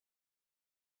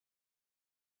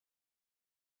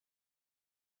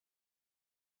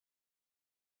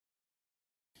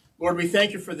Lord, we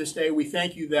thank you for this day. We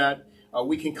thank you that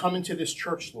we can come into this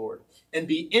church, Lord, and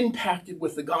be impacted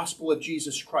with the gospel of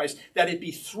Jesus Christ, that it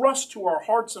be thrust to our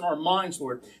hearts and our minds,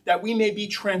 Lord, that we may be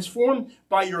transformed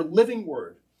by your living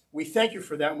word. We thank you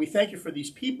for that, and we thank you for these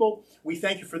people. We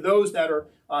thank you for those that are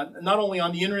not only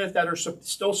on the internet that are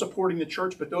still supporting the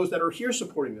church, but those that are here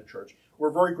supporting the church.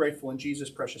 We're very grateful in Jesus'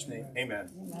 precious name.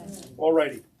 Amen. All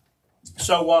righty.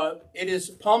 So it is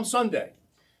Palm Sunday.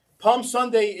 Palm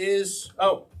Sunday is,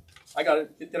 oh, I got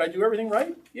it. Did I do everything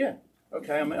right? Yeah.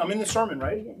 Okay, I'm in the sermon,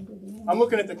 right? I'm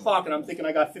looking at the clock, and I'm thinking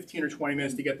I got 15 or 20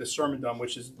 minutes to get this sermon done,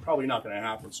 which is probably not going to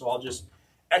happen, so I'll just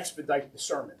expedite the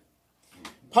sermon.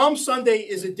 Palm Sunday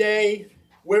is a day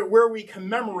where we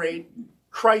commemorate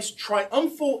Christ's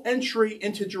triumphal entry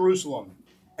into Jerusalem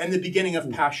and the beginning of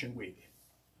Passion Week.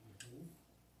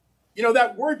 You know,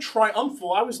 that word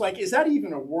triumphal, I was like, is that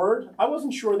even a word? I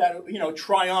wasn't sure that,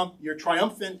 triumph, you're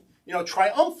triumphant,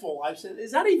 triumphal. I said,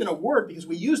 is that even a word? Because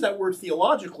we use that word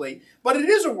theologically, but it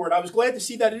is a word. I was glad to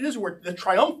see that it is a word. The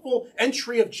triumphal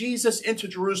entry of Jesus into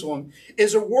Jerusalem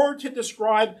is a word to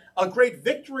describe a great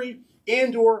victory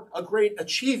and or a great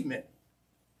achievement.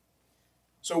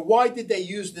 So why did they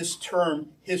use this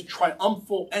term, his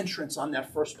triumphal entrance, on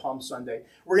that first Palm Sunday?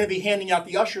 We're going to be handing out,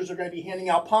 the ushers are going to be handing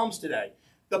out palms today.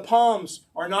 The palms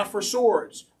are not for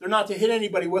swords. They're not to hit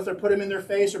anybody with or put them in their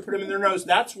face or put them in their nose.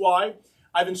 That's why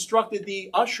I've instructed the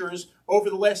ushers over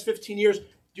the last 15 years,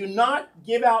 do not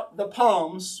give out the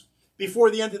palms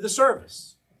before the end of the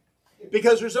service.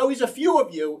 Because there's always a few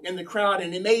of you in the crowd,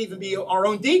 and it may even be our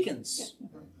own deacons,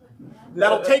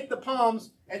 that'll take the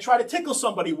palms and try to tickle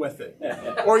somebody with it,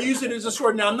 or use it as a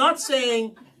sword. Now, I'm not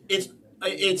saying it's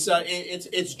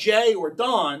Jay or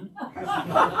Don.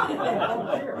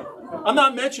 I'm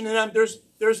not mentioning them.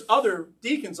 There's other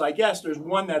deacons, I guess. There's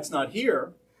one that's not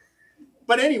here.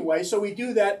 But anyway, so we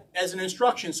do that as an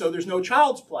instruction, so there's no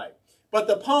child's play. But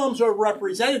the palms are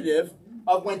representative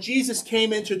of when Jesus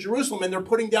came into Jerusalem, and they're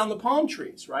putting down the palm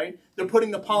trees, right? They're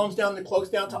putting the palms down, the cloaks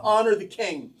down to honor the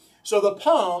king. So the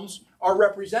palms are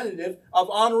representative of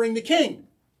honoring the king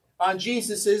on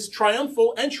Jesus'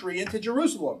 triumphal entry into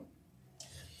Jerusalem.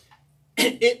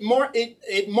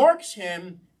 It marks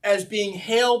him as being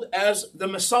hailed as the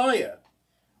Messiah,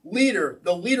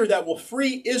 the leader that will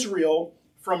free Israel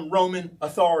from Roman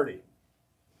authority.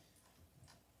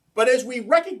 But as we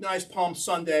recognize Palm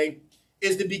Sunday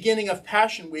is the beginning of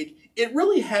Passion Week, it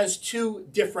really has two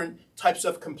different types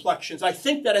of complexions. I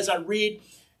think that as I read,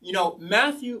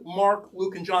 Matthew, Mark,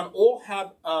 Luke, and John all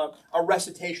have a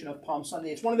recitation of Palm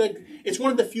Sunday. It's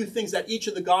one of the few things that each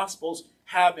of the Gospels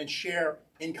have and share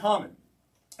in common.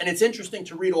 And it's interesting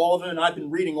to read all of them, and I've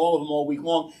been reading all of them all week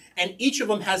long, and each of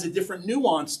them has a different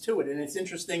nuance to it, and it's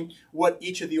interesting what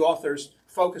each of the authors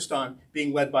focused on,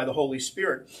 being led by the Holy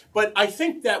Spirit. But I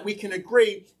think that we can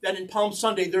agree that in Palm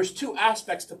Sunday, there's two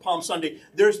aspects to Palm Sunday.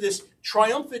 There's this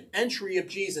triumphant entry of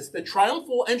Jesus, the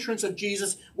triumphal entrance of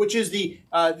Jesus, which is the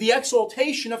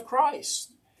exaltation of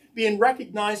Christ, being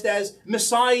recognized as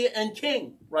Messiah and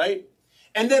King, right?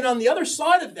 And then on the other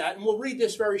side of that, and we'll read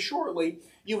this very shortly,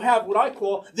 you have what I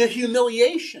call the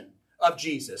humiliation of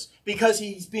Jesus, because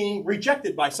he's being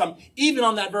rejected by some, even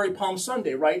on that very Palm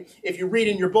Sunday, right? If you read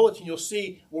in your bulletin, you'll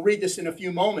see, we'll read this in a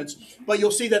few moments, but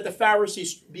you'll see that the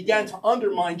Pharisees began to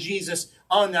undermine Jesus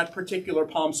on that particular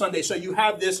Palm Sunday. So you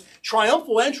have this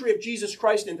triumphal entry of Jesus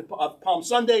Christ into Palm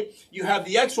Sunday, you have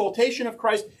the exaltation of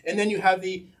Christ, and then you have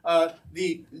the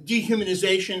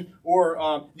dehumanization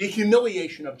or the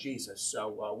humiliation of Jesus.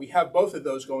 So we have both of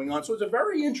those going on. So it's a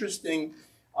very interesting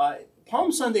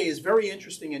Palm Sunday is very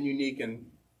interesting and unique, and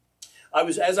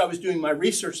as I was doing my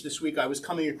research this week, I was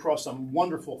coming across some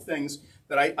wonderful things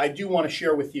that I do want to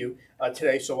share with you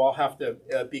today, so I'll have to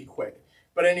be quick.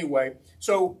 But anyway,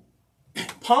 so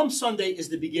Palm Sunday is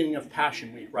the beginning of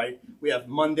Passion Week, right? We have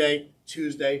Monday,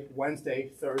 Tuesday,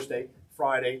 Wednesday, Thursday,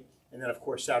 Friday, and then, of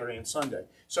course, Saturday and Sunday.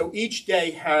 So each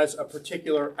day has a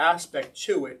particular aspect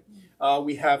to it.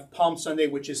 We have Palm Sunday,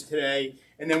 which is today,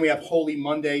 and then we have Holy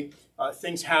Monday.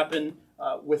 Things happen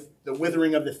with the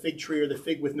withering of the fig tree or the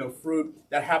fig with no fruit.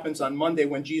 That happens on Monday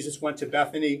when Jesus went to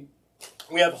Bethany.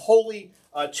 We have Holy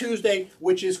Tuesday,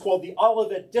 which is called the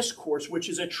Olivet Discourse, which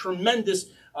is a tremendous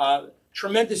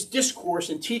discourse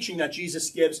and teaching that Jesus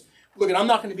gives. Look, I'm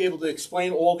not going to be able to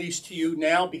explain all these to you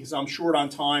now because I'm short on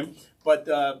time. But,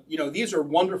 these are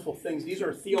wonderful things. These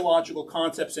are theological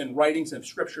concepts and writings of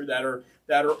Scripture that are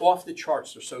off the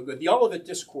charts. They're so good. The Olivet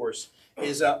Discourse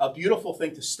is a beautiful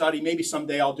thing to study. Maybe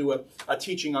someday I'll do a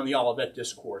teaching on the Olivet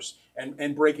Discourse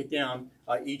and break it down,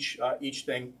 each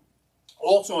thing.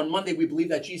 Also on Monday, we believe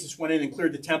that Jesus went in and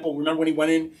cleared the temple. Remember when he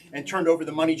went in and turned over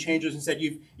the money changers and said,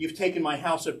 you've taken my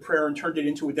house of prayer and turned it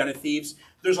into a den of thieves.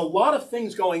 There's a lot of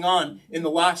things going on in the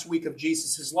last week of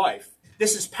Jesus' life.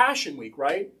 This is Passion Week,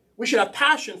 right? We should have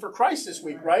passion for Christ this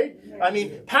week, right? I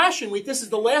mean, Passion Week, this is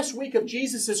the last week of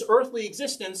Jesus' earthly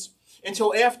existence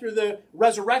until after the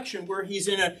resurrection, where he's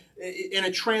in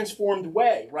a transformed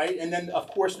way, right? And then,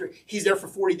 of course, he's there for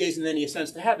 40 days and then he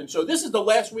ascends to heaven. So this is the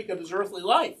last week of his earthly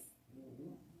life.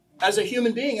 As a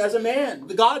human being, as a man,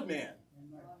 the God-man.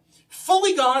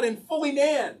 Fully God and fully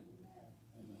man.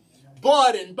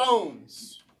 Blood and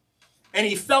bones. And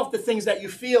he felt the things that you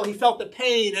feel. He felt the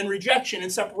pain and rejection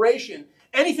and separation.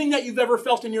 Anything that you've ever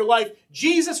felt in your life.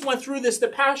 Jesus went through this, the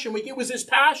Passion Week. It was his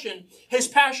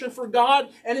passion for God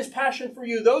and his passion for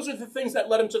you. Those are the things that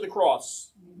led him to the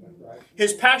cross.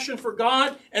 His passion for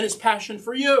God and his passion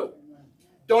for you.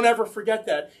 Don't ever forget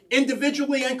that.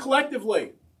 Individually and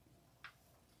collectively.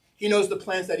 He knows the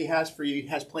plans that he has for you. He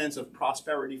has plans of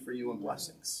prosperity for you and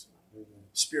blessings.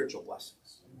 Spiritual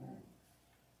blessings.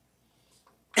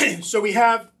 So we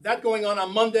have that going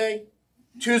on Monday.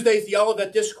 Tuesday is the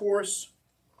Olivet Discourse.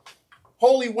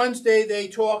 Holy Wednesday, they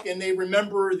talk and they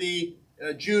remember the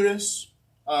Judas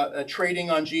trading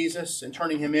on Jesus and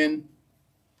turning him in.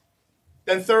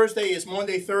 Then Thursday is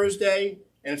Maundy Thursday,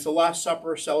 and it's the Last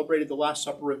Supper, celebrated the Last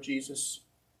Supper of Jesus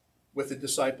with the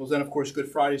disciples. Then, of course, Good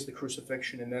Friday is the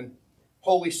crucifixion. And then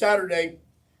Holy Saturday,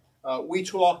 we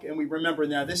talk and we remember.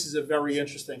 Now, this is a very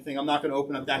interesting thing. I'm not going to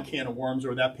open up that can of worms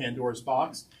or that Pandora's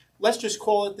box. Let's just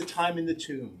call it the time in the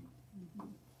tomb.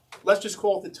 Let's just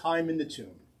call it the time in the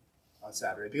tomb on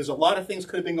Saturday, because a lot of things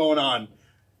could have been going on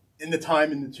in the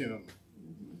time in the tomb.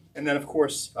 And then, of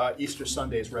course, Easter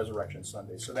Sunday is Resurrection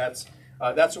Sunday. So that's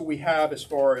what we have as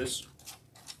far as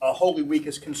Holy Week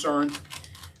is concerned.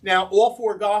 Now, all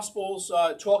four Gospels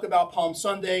talk about Palm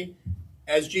Sunday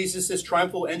as Jesus'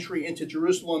 triumphal entry into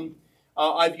Jerusalem.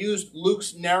 I've used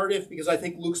Luke's narrative because I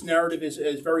think Luke's narrative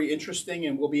is very interesting,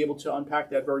 and we'll be able to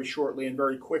unpack that very shortly and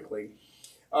very quickly.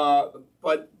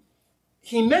 But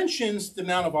he mentions the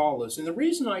Mount of Olives, and the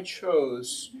reason I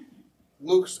chose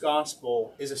Luke's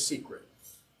Gospel is a secret.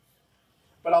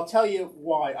 But I'll tell you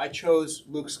why I chose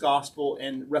Luke's Gospel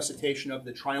and recitation of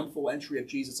the triumphal entry of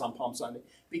Jesus on Palm Sunday.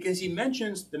 Because he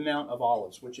mentions the Mount of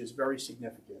Olives, which is very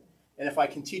significant. And if I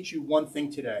can teach you one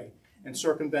thing today and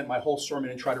circumvent my whole sermon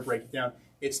and try to break it down,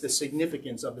 it's the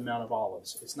significance of the Mount of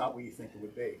Olives. It's not what you think it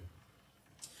would be.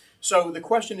 So the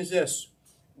question is this: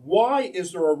 why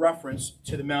is there a reference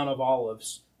to the Mount of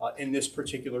Olives in this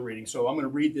particular reading? So I'm going to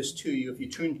read this to you. If you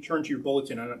turn to your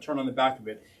bulletin and turn on the back of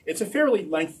it, it's a fairly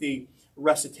lengthy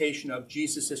recitation of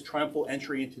Jesus' triumphal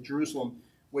entry into Jerusalem,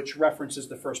 which references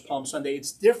the first Palm Sunday.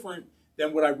 It's different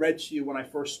than what I read to you when I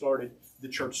first started the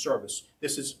church service.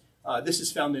 This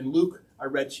is found in Luke. I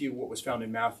read to you what was found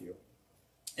in Matthew.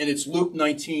 And it's Luke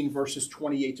 19, verses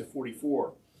 28 to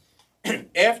 44.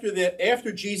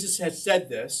 After Jesus had said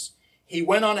this, he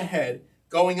went on ahead,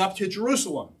 going up to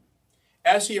Jerusalem.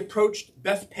 As he approached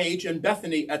Bethpage and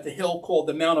Bethany at the hill called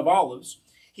the Mount of Olives,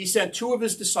 he sent two of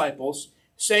his disciples,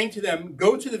 saying to them,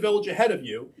 "Go to the village ahead of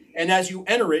you, and as you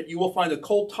enter it, you will find a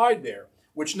colt tied there,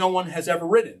 which no one has ever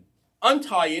ridden.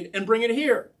 Untie it and bring it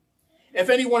here. If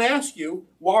anyone asks you,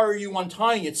 'Why are you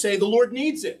untying it?' say, 'The Lord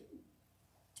needs it.'"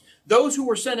 Those who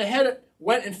were sent ahead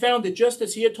went and found it just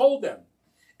as he had told them.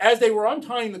 As they were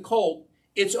untying the colt,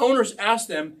 its owners asked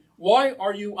them, "Why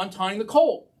are you untying the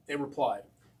colt?" They replied,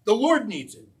 "The Lord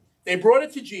needs it." They brought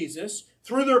it to Jesus,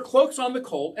 threw their cloaks on the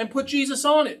colt, and put Jesus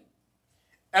on it.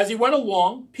 As he went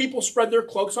along, people spread their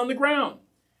cloaks on the ground.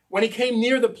 When he came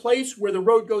near the place where the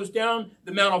road goes down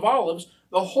the Mount of Olives,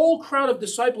 the whole crowd of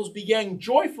disciples began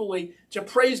joyfully to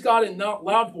praise God in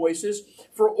loud voices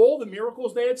for all the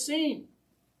miracles they had seen.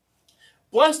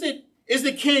 "Blessed is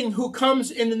the King who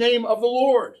comes in the name of the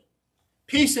Lord.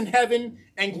 Peace in heaven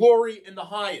and glory in the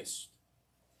highest."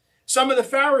 Some of the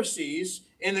Pharisees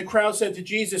in the crowd said to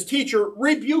Jesus, "Teacher,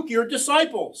 rebuke your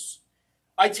disciples."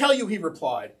 "I tell you," he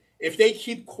replied, "if they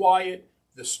keep quiet,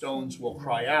 the stones will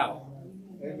cry out."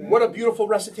 Amen. What a beautiful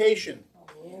recitation.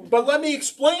 But let me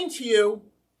explain to you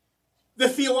the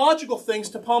theological things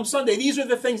to Palm Sunday. These are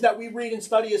the things that we read and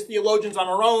study as theologians on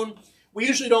our own. We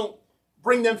usually don't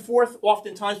bring them forth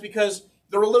oftentimes because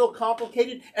they're a little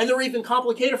complicated, and they're even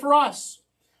complicated for us.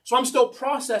 So I'm still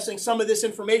processing some of this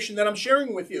information that I'm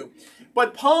sharing with you.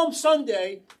 But Palm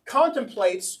Sunday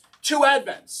contemplates two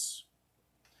Advents.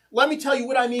 Let me tell you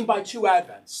what I mean by two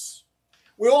Advents.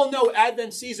 We all know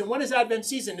Advent season. When is Advent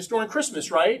season? It's during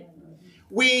Christmas, right?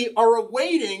 We are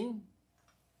awaiting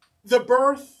the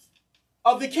birth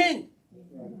of the King.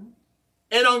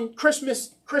 And on Christmas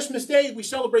Day, we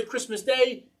celebrate Christmas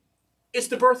Day. It's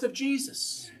the birth of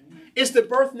Jesus. It's the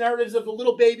birth narratives of the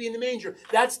little baby in the manger.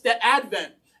 That's the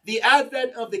Advent. The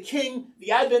advent of the King, the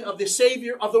advent of the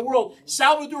Savior of the world.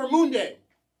 Salvator Mundi,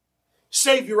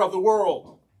 Savior of the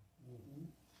world.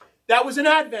 That was an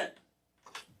Advent.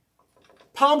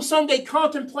 Palm Sunday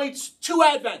contemplates two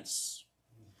Advents.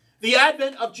 The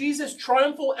advent of Jesus'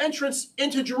 triumphal entrance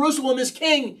into Jerusalem as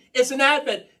King. It's an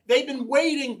Advent. They've been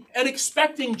waiting and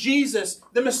expecting Jesus,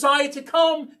 the Messiah, to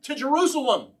come to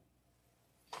Jerusalem.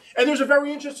 And there's a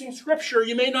very interesting scripture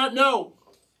you may not know.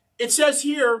 It says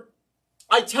here,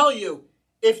 I tell you,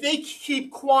 if they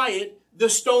keep quiet, the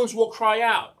stones will cry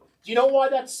out. Do you know why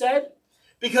that's said?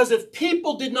 Because if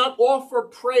people did not offer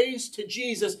praise to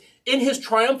Jesus in his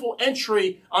triumphal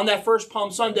entry on that first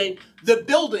Palm Sunday, the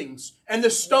buildings and the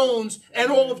stones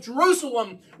and all of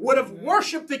Jerusalem would have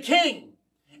worshiped the King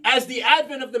as the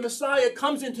advent of the Messiah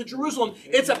comes into Jerusalem.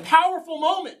 It's a powerful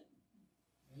moment.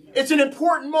 It's an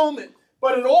important moment,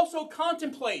 but it also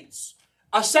contemplates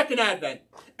a second advent.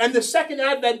 And the second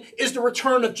advent is the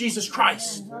return of Jesus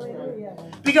Christ.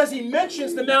 Because he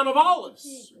mentions the Mount of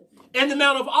Olives. And the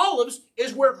Mount of Olives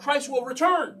is where Christ will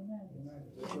return.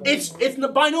 It's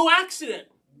by no accident.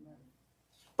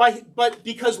 But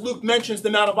because Luke mentions the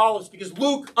Mount of Olives, because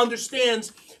Luke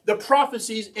understands the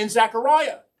prophecies in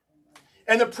Zechariah.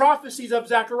 And the prophecies of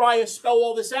Zechariah spell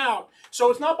all this out.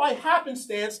 So it's not by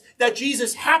happenstance that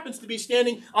Jesus happens to be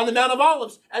standing on the Mount of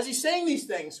Olives as he's saying these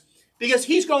things. Because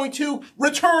he's going to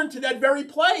return to that very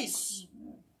place.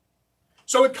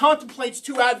 So it contemplates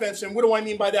two advents. And what do I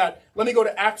mean by that? Let me go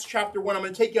to Acts chapter 1. I'm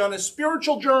going to take you on a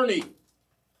spiritual journey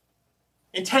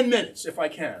in 10 minutes, if I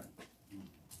can.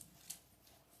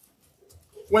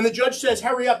 When the judge says,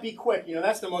 hurry up, be quick,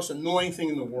 that's the most annoying thing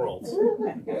in the world.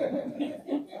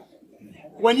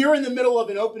 When you're in the middle of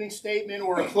an opening statement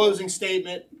or a closing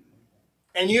statement,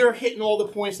 and you're hitting all the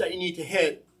points that you need to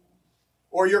hit,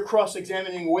 or you're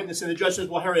cross-examining a witness, and the judge says,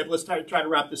 well, hurry up, let's try to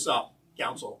wrap this up,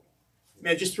 counsel.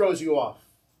 Man, it just throws you off.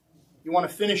 You want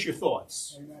to finish your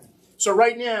thoughts. Amen. So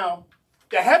right now,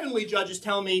 the heavenly judge is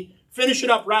telling me, finish it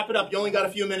up, wrap it up. You only got a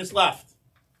few minutes left.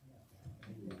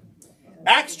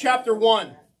 Acts chapter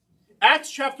 1.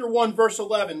 Acts chapter 1, verse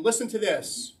 11. Listen to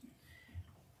this.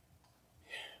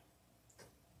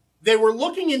 They were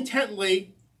looking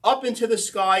intently up into the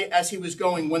sky as he was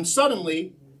going, when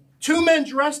suddenly 2 men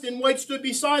dressed in white stood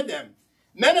beside them.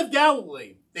 Men of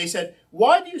Galilee, they said,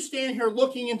 why do you stand here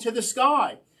looking into the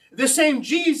sky? The same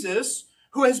Jesus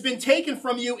who has been taken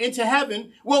from you into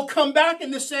heaven will come back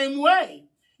in the same way.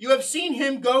 You have seen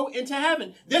him go into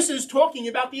heaven. This is talking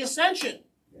about the ascension.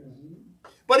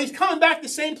 But he's coming back the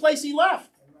same place he left.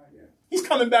 He's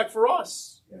coming back for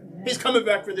us. He's coming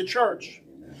back for the church.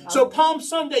 So Palm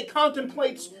Sunday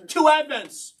contemplates two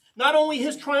advents. Not only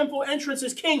his triumphal entrance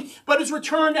as king, but his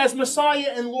return as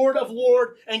Messiah and Lord of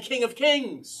Lords and King of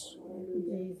Kings.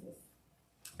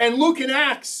 And Luke in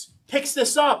Acts picks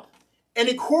this up, and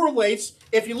it correlates.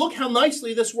 If you look how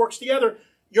nicely this works together,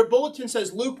 your bulletin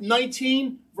says Luke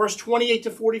 19, verse 28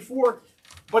 to 44,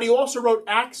 but he also wrote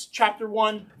Acts chapter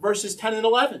 1, verses 10 and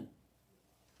 11.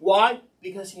 Why?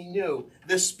 Because he knew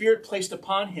the Spirit placed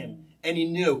upon him, and he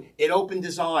knew it opened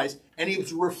his eyes, and he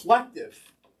was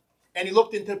reflective. And he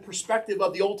looked into the perspective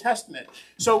of the Old Testament.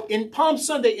 So in Palm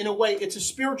Sunday, in a way, it's a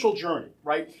spiritual journey,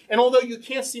 right? And although you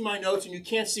can't see my notes and you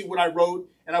can't see what I wrote,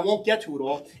 and I won't get to it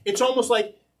all, it's almost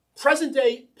like present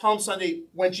day Palm Sunday,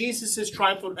 when Jesus'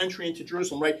 triumphal entry into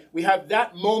Jerusalem, right? We have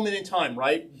that moment in time,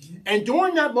 right? And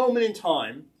during that moment in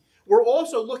time, we're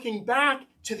also looking back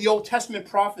to the Old Testament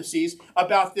prophecies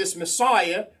about this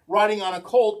Messiah riding on a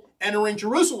colt entering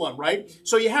Jerusalem, right?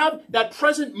 So you have that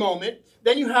present moment.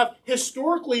 Then you have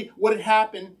historically what had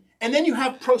happened, and then you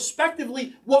have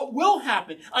prospectively what will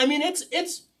happen. I mean, it's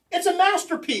a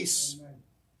masterpiece. Amen.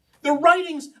 The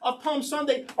writings of Palm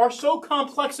Sunday are so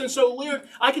complex and so layered,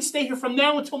 I could stay here from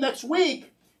now until next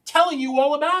week telling you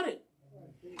all about it.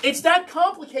 It's that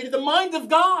complicated. The mind of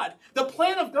God, the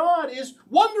plan of God is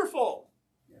wonderful.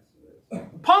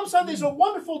 Palm Sunday is a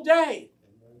wonderful day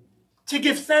to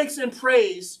give thanks and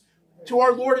praise to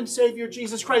our Lord and Savior,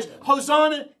 Jesus Christ.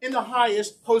 Hosanna in the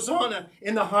highest. Hosanna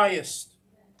in the highest.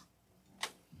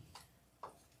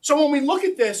 So when we look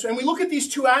at this, and we look at these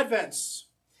two Advents,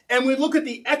 and we look at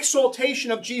the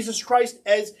exaltation of Jesus Christ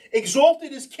as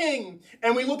exalted as King,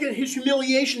 and we look at his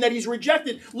humiliation that he's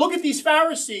rejected, look at these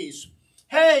Pharisees.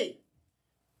 Hey,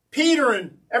 Peter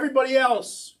and everybody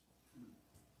else,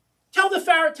 tell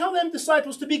them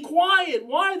disciples to be quiet.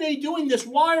 Why are they doing this?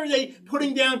 Why are they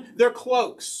putting down their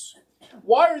cloaks?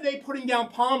 Why are they putting down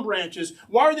palm branches?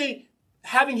 Why are they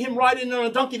having him ride in on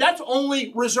a donkey, that's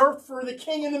only reserved for the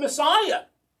king and the Messiah.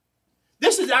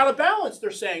 This is out of balance,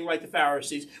 they're saying, right, the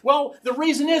Pharisees. Well, the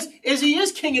reason is he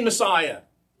is king and Messiah.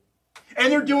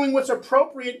 And they're doing what's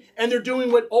appropriate, and they're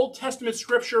doing what Old Testament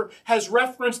scripture has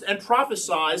referenced and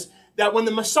prophesied, that when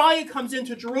the Messiah comes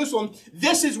into Jerusalem,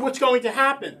 this is what's going to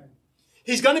happen.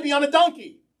 He's going to be on a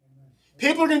donkey.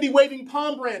 People are going to be waving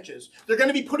palm branches. They're going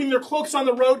to be putting their cloaks on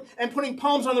the road and putting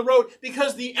palms on the road,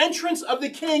 because the entrance of the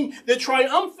king, the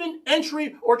triumphant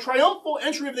entry or triumphal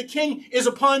entry of the king, is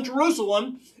upon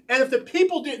Jerusalem. And if the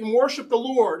people didn't worship the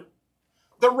Lord,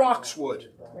 the rocks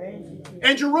would.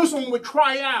 And Jerusalem would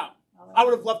cry out. I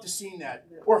would have loved to have seen that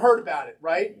or heard about it,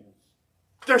 right?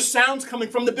 There's sounds coming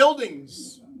from the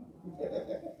buildings.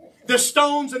 The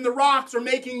stones and the rocks are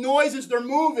making noises. They're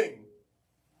moving.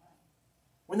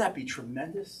 Wouldn't that be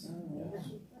tremendous?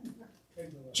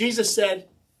 Jesus said,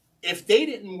 if they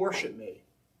didn't worship me,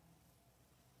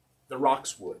 the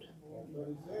rocks would.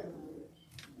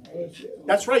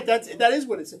 That's right. That is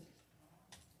what it says.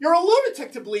 You're a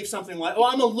lunatic to believe something like,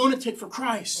 oh, I'm a lunatic for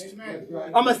Christ.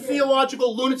 I'm a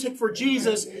theological lunatic for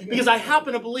Jesus because I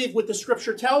happen to believe what the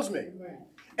scripture tells me.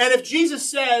 And if Jesus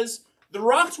says the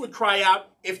rocks would cry out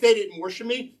if they didn't worship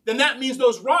me, then that means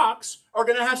those rocks are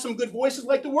going to have some good voices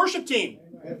like the worship team.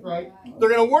 That's right. They're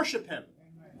going to worship him.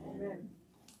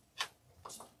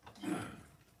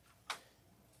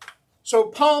 So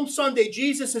Palm Sunday,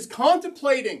 Jesus is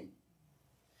contemplating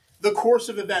the course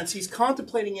of events. He's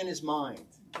contemplating in his mind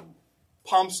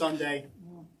Palm Sunday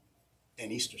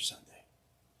and Easter Sunday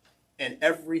and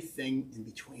everything in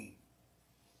between.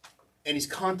 And he's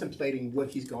contemplating what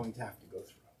he's going to have to go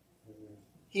through.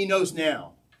 He knows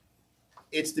now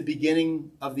it's the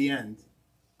beginning of the end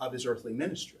of his earthly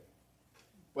ministry,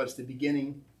 but it's the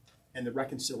beginning and the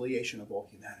reconciliation of all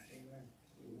humanity.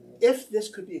 If this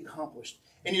could be accomplished,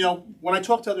 and when I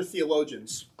talk to other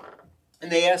theologians,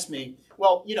 and they ask me,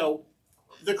 well,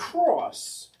 the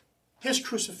cross, his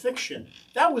crucifixion,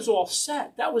 that was all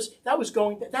set. That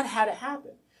had to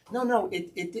happen. No,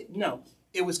 it didn't. No,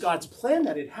 it was God's plan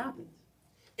that it happened.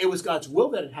 It was God's will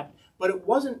that it happened. But it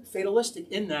wasn't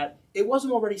fatalistic in that it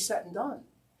wasn't already set and done.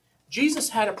 Jesus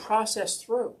had to process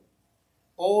through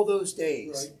all those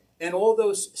days and all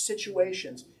those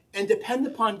situations and depend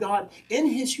upon God in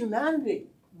his humanity.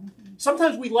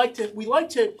 Sometimes we like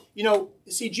to,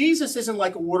 see, Jesus isn't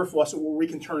like a water faucet where we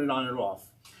can turn it on and off.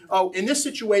 Oh, in this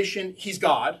situation, he's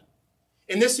God.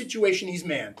 In this situation, he's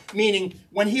man. Meaning,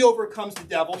 when he overcomes the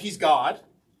devil, he's God.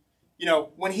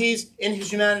 When he's in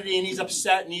his humanity and he's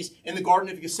upset and he's in the Garden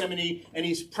of Gethsemane and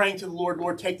he's praying to the Lord,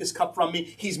 Lord, take this cup from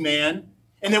me, he's man.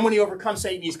 And then when he overcomes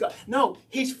Satan, he's God. No,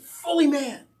 he's fully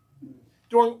man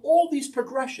during all these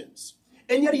progressions.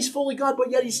 And yet he's fully God, but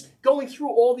yet he's going through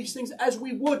all these things as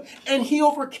we would. And he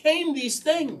overcame these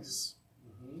things,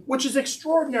 which is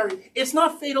extraordinary. It's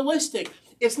not fatalistic.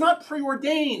 It's not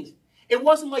preordained. It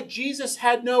wasn't like Jesus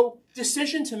had no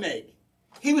decision to make.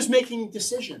 He was making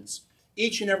decisions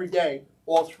each and every day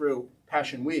all through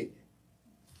Passion Week.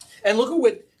 And look at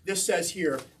what this says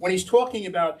here. When he's talking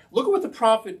about, look at what the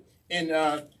prophet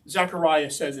in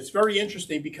Zechariah says. It's very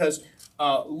interesting because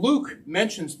Luke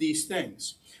mentions these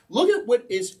things. Look at what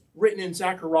is written in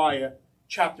Zechariah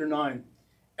chapter 9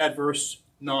 at verse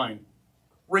 9.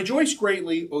 Rejoice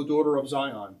greatly, O daughter of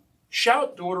Zion.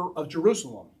 Shout, daughter of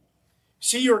Jerusalem.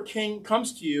 See, your king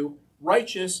comes to you,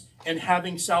 righteous and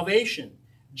having salvation,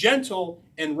 gentle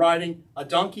and riding a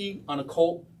donkey on a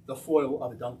colt, the foal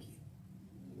of a donkey.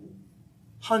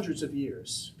 Hundreds of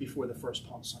years before the first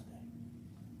Palm Sunday,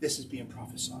 this is being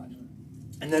prophesied.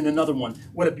 And then another one.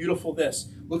 What a beautiful this.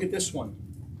 Look at this one.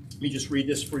 Let me just read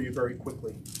this for you very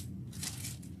quickly.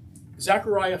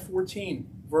 Zechariah 14,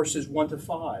 verses 1 to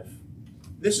 5.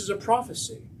 This is a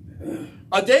prophecy.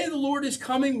 A day of the Lord is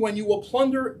coming when you will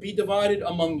plunder be divided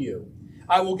among you.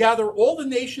 I will gather all the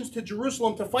nations to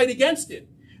Jerusalem to fight against it.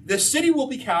 The city will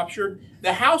be captured,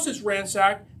 the houses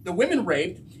ransacked, the women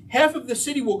raped. Half of the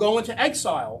city will go into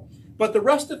exile, but the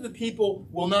rest of the people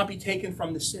will not be taken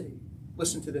from the city.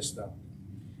 Listen to this, though.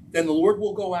 Then the Lord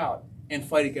will go out and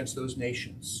fight against those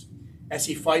nations, as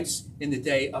he fights in the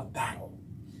day of battle.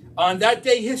 On that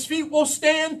day, his feet will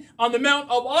stand on the Mount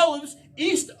of Olives,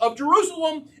 east of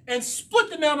Jerusalem, and split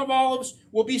the Mount of Olives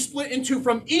will be split into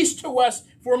from east to west,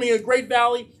 forming a great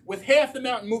valley, with half the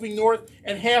mountain moving north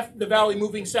and half the valley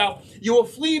moving south. You will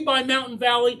flee by mountain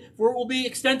valley, for it will be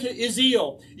extended to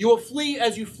Ezel. You will flee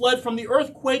as you fled from the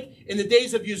earthquake in the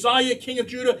days of Uzziah, king of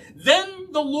Judah.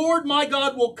 Then the Lord my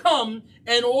God will come,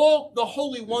 and all the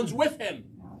holy ones with him.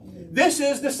 This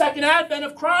is the second advent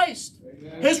of Christ,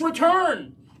 his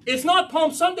return. It's not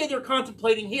Palm Sunday they're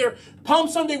contemplating here. Palm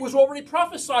Sunday was already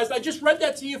prophesied. I just read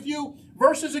that to you a few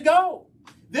verses ago.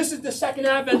 This is the second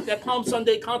Advent that Palm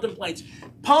Sunday contemplates.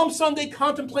 Palm Sunday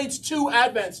contemplates two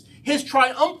Advents. His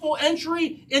triumphal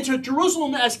entry into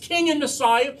Jerusalem as King and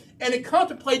Messiah, and it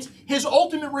contemplates his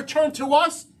ultimate return to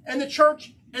us and the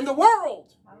church and the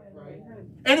world.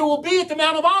 And it will be at the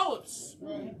Mount of Olives,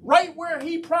 right where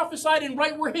he prophesied and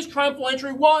right where his triumphal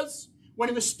entry was when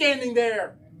he was standing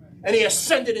there and he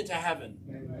ascended into heaven.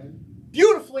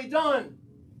 Beautifully done.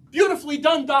 Beautifully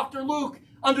done, Dr. Luke,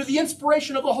 under the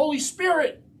inspiration of the Holy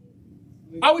Spirit.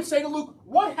 I would say to Luke,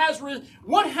 what has,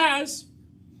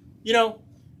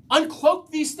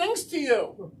 uncloaked these things to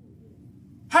you?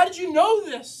 How did you know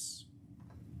this?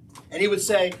 And he would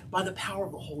say, by the power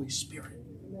of the Holy Spirit.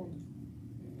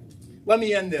 Let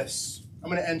me end this. I'm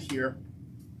going to end here.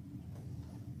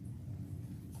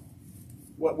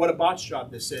 What a botch job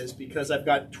this is, because I've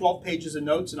got 12 pages of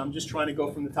notes and I'm just trying to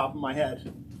go from the top of my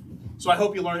head. So I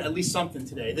hope you learned at least something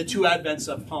today. The two Advents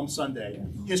of Palm Sunday.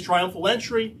 His triumphal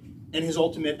entry and his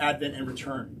ultimate Advent and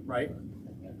return, right?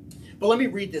 But let me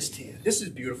read this to you. This is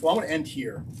beautiful. I want to end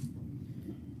here.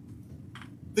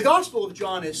 The Gospel of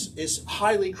John is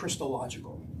highly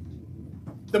Christological.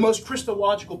 The most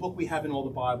Christological book we have in all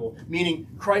the Bible, meaning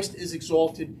Christ is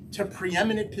exalted to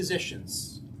preeminent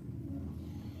positions.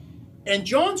 And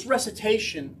John's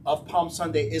recitation of Palm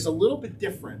Sunday is a little bit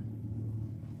different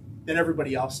than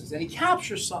everybody else's. And he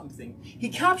captures something. He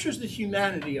captures the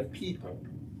humanity of people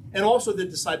and also the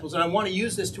disciples. And I want to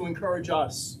use this to encourage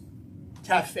us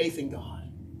to have faith in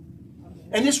God.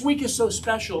 And this week is so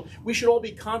special. We should all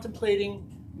be contemplating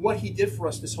what he did for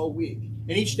us this whole week.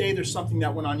 And each day there's something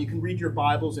that went on. You can read your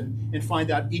Bibles and find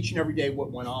out each and every day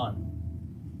what went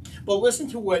on. But listen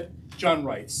to what John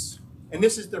writes. And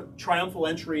this is the triumphal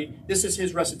entry. This is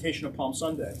his recitation of Palm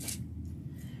Sunday.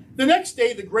 The next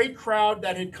day, the great crowd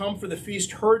that had come for the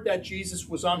feast heard that Jesus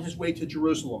was on his way to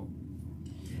Jerusalem.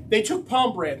 They took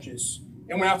palm branches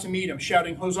and went out to meet him,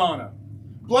 shouting, Hosanna!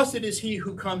 Blessed is he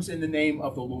who comes in the name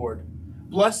of the Lord.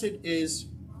 Blessed is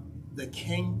the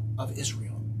King of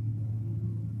Israel.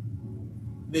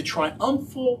 The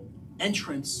triumphal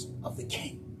entrance of the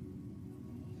King.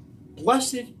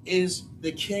 Blessed is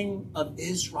the King of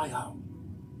Israel.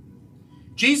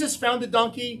 Jesus found a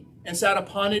donkey and sat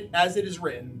upon it, as it is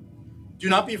written, Do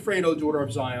not be afraid, O daughter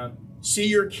of Zion. See,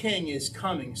 your king is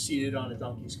coming, seated on a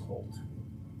donkey's colt.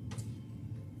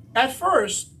 At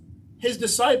first, his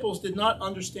disciples did not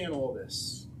understand all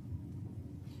this.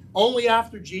 Only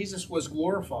after Jesus was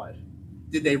glorified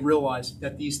did they realize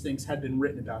that these things had been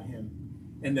written about him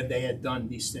and that they had done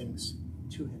these things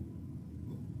to him.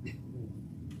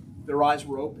 Their eyes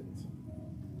were opened,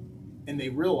 and they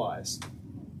realized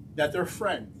that their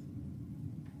friend,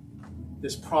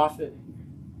 this prophet,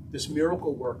 this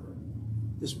miracle worker,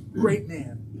 this great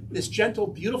man, this gentle,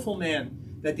 beautiful man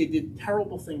that they did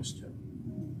terrible things to.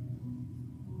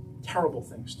 Terrible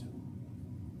things to.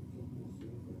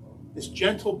 This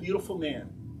gentle, beautiful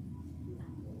man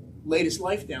laid his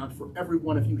life down for every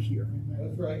one of you here.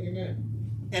 That's right,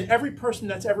 amen. And every person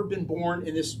that's ever been born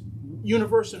in this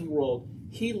universe and world,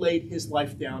 he laid his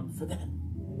life down for them.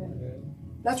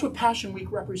 That's what Passion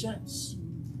Week represents.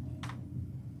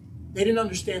 They didn't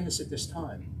understand this at this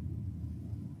time,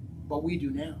 but we do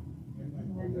now.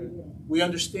 We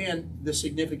understand the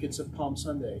significance of Palm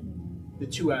Sunday, the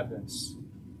two Advents,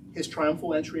 his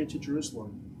triumphal entry into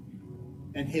Jerusalem,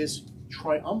 and his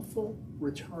triumphal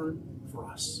return for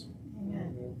us.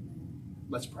 Amen.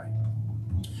 Let's pray.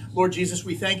 Lord Jesus,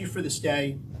 we thank you for this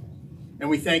day, and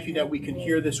we thank you that we can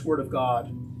hear this word of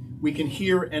God. We can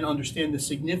hear and understand the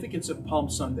significance of Palm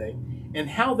Sunday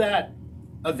and how that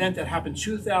event that happened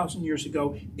 2,000 years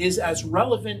ago is as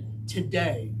relevant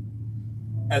today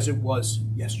as it was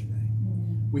yesterday.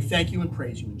 We thank you and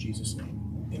praise you in Jesus' name.